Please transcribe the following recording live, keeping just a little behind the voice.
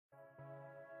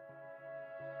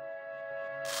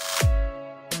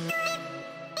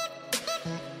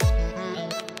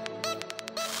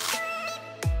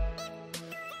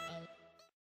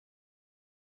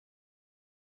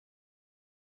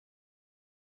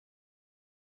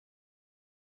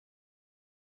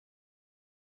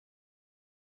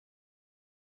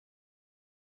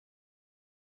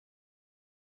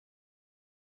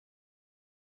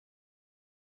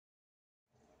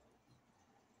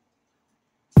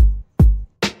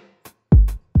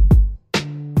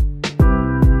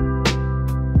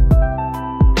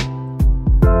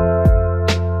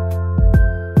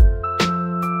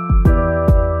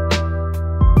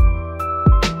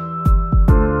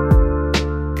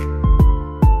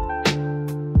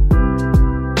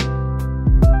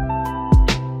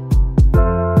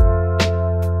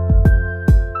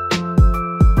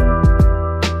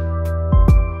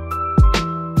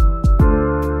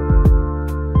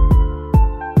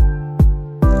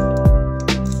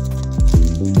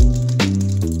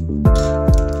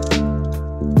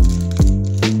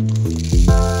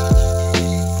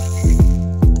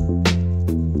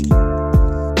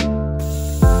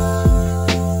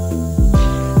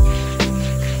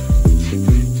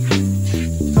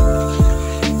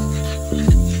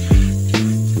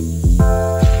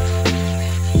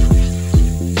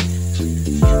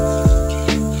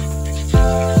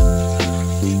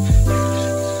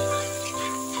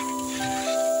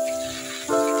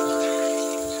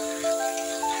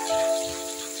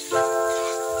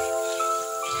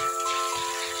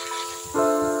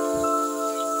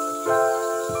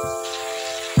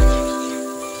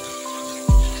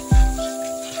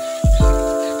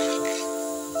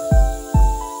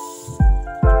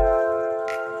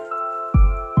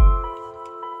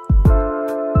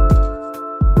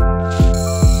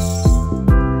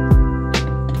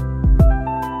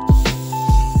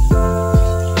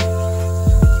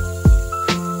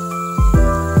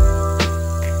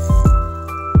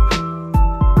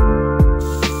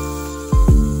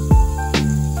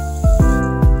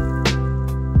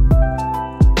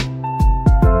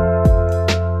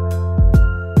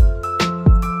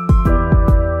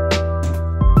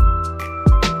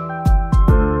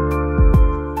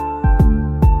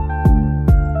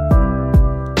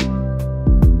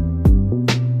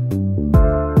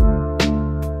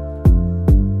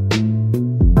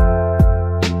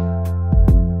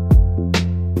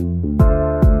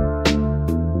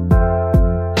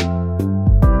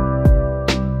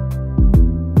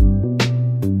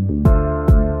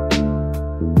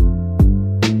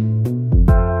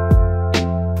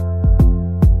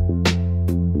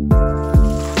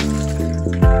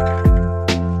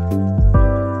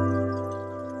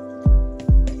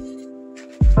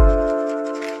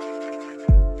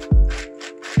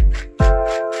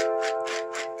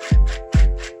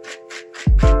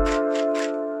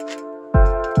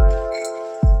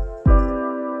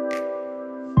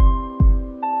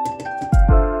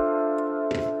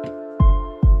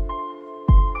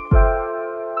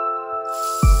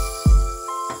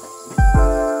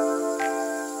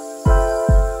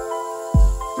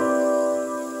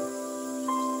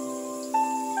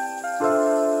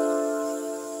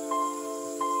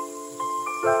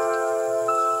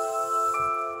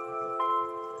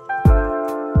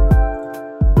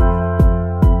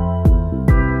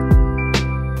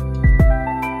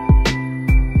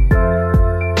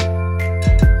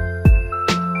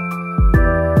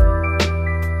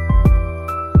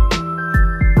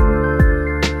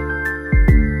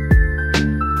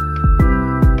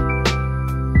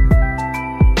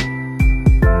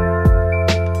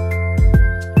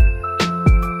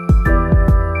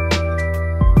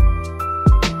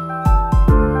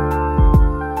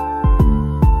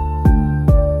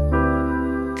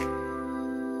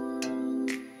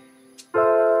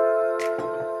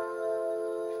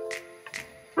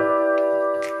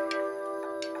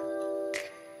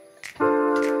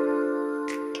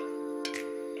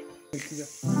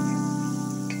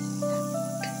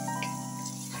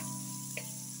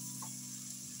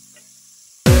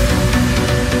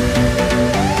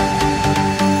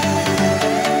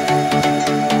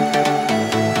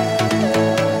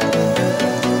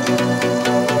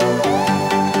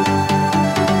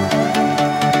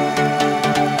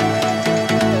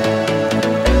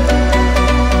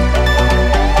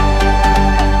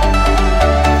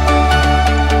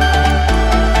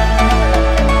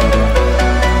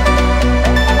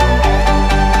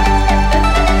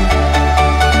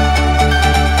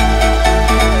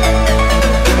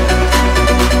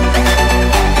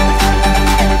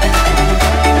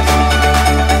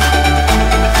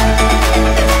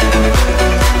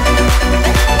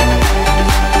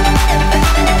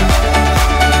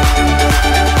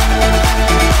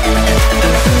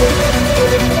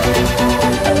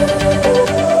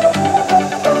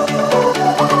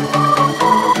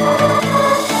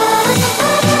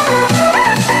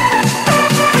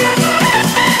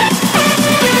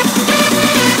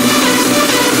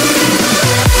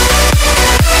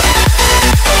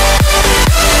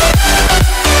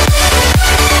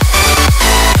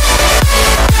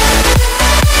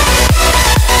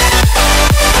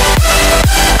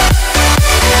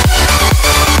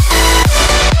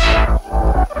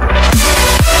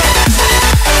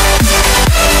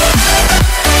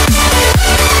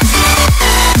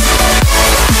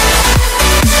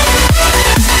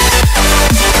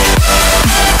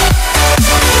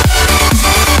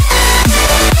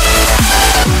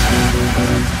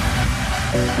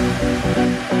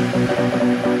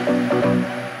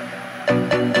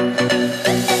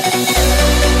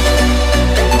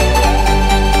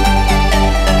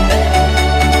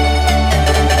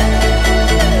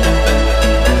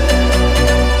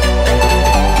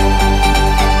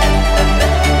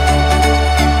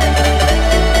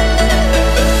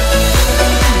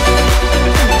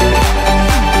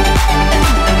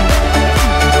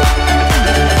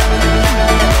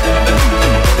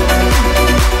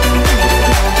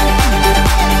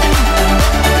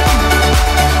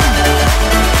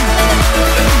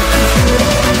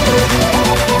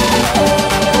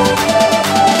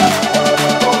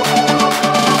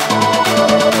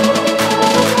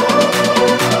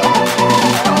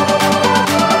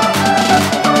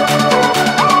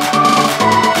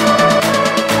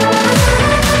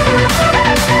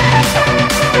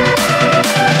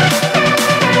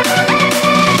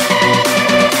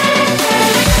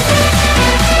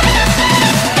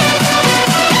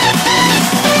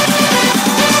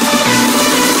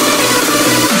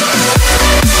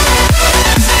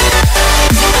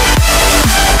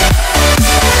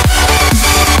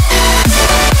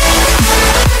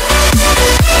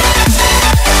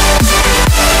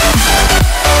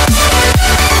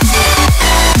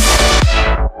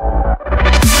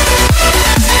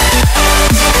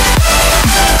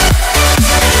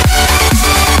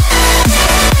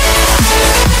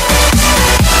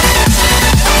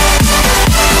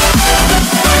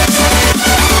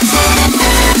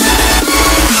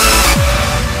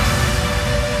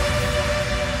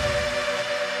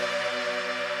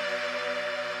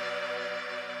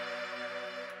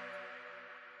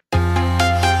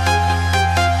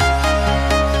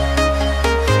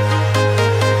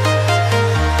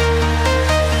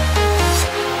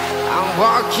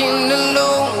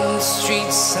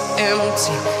streets are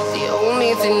empty. The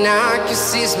only thing I can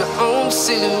see is my own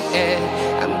silhouette.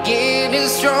 I'm getting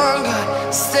stronger,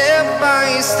 step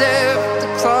by step. The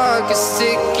clock is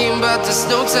ticking, but there's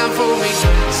no time for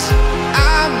regrets.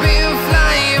 I've been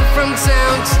flying from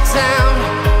town to town,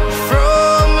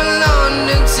 from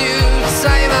London to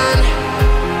Taiwan.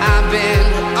 I've been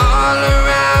all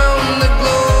around the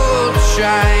globe,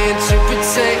 trying to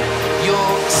protect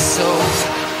your soul.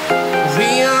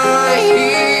 We are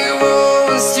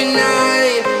heroes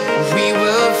tonight. We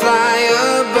will fly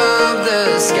above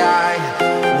the sky.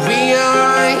 We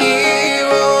are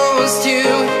heroes tonight.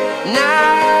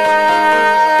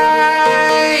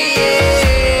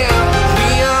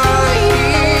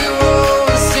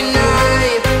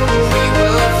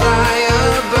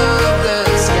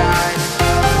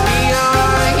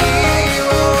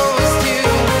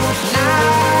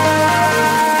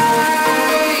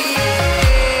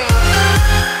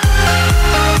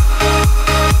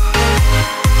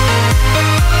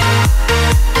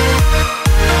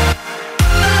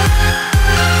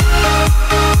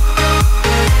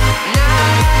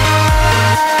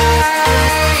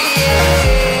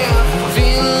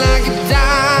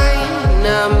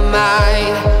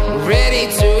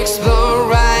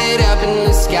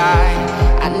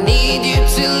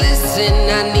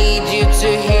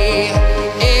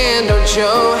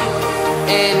 Show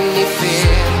any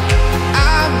fear.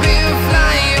 I've been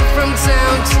flying from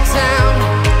town to town,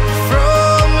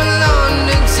 from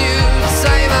London to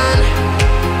Taiwan.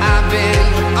 I've been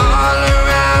all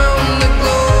around the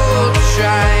globe,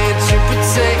 trying to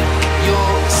protect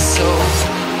your soul.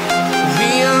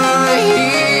 We are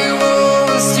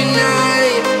heroes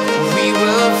tonight. We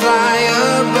will fly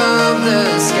above the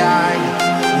sky.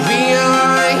 We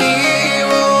are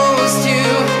heroes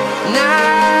tonight.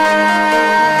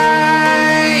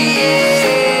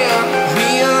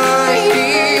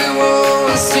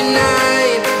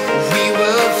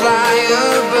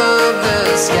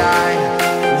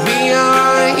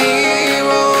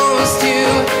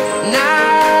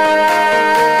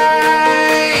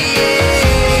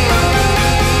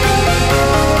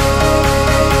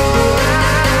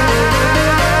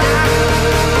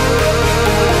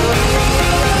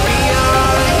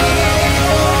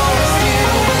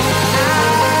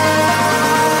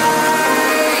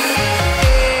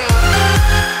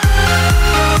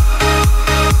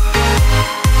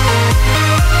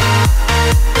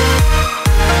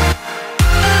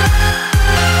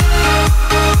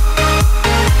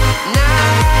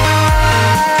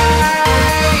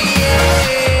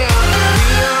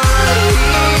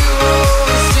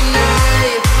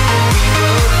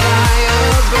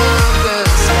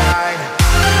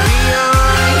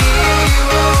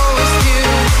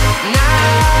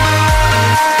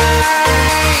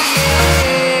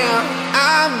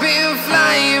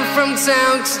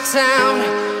 Town to town,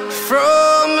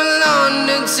 from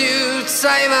London to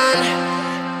Taiwan.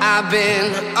 I've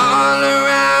been all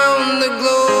around the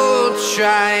globe,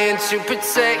 trying to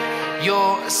protect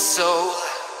your soul.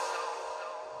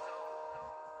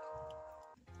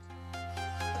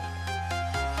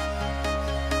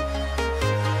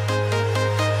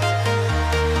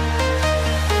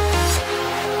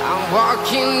 I'm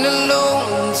walking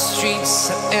alone, the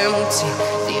streets are empty.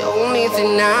 The only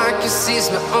thing I can see is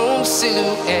my own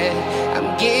silhouette.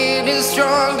 I'm getting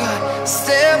stronger,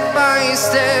 step by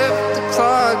step. The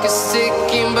clock is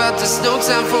ticking, but there's no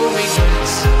time for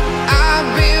regrets. I've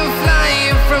been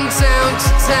flying from town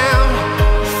to town,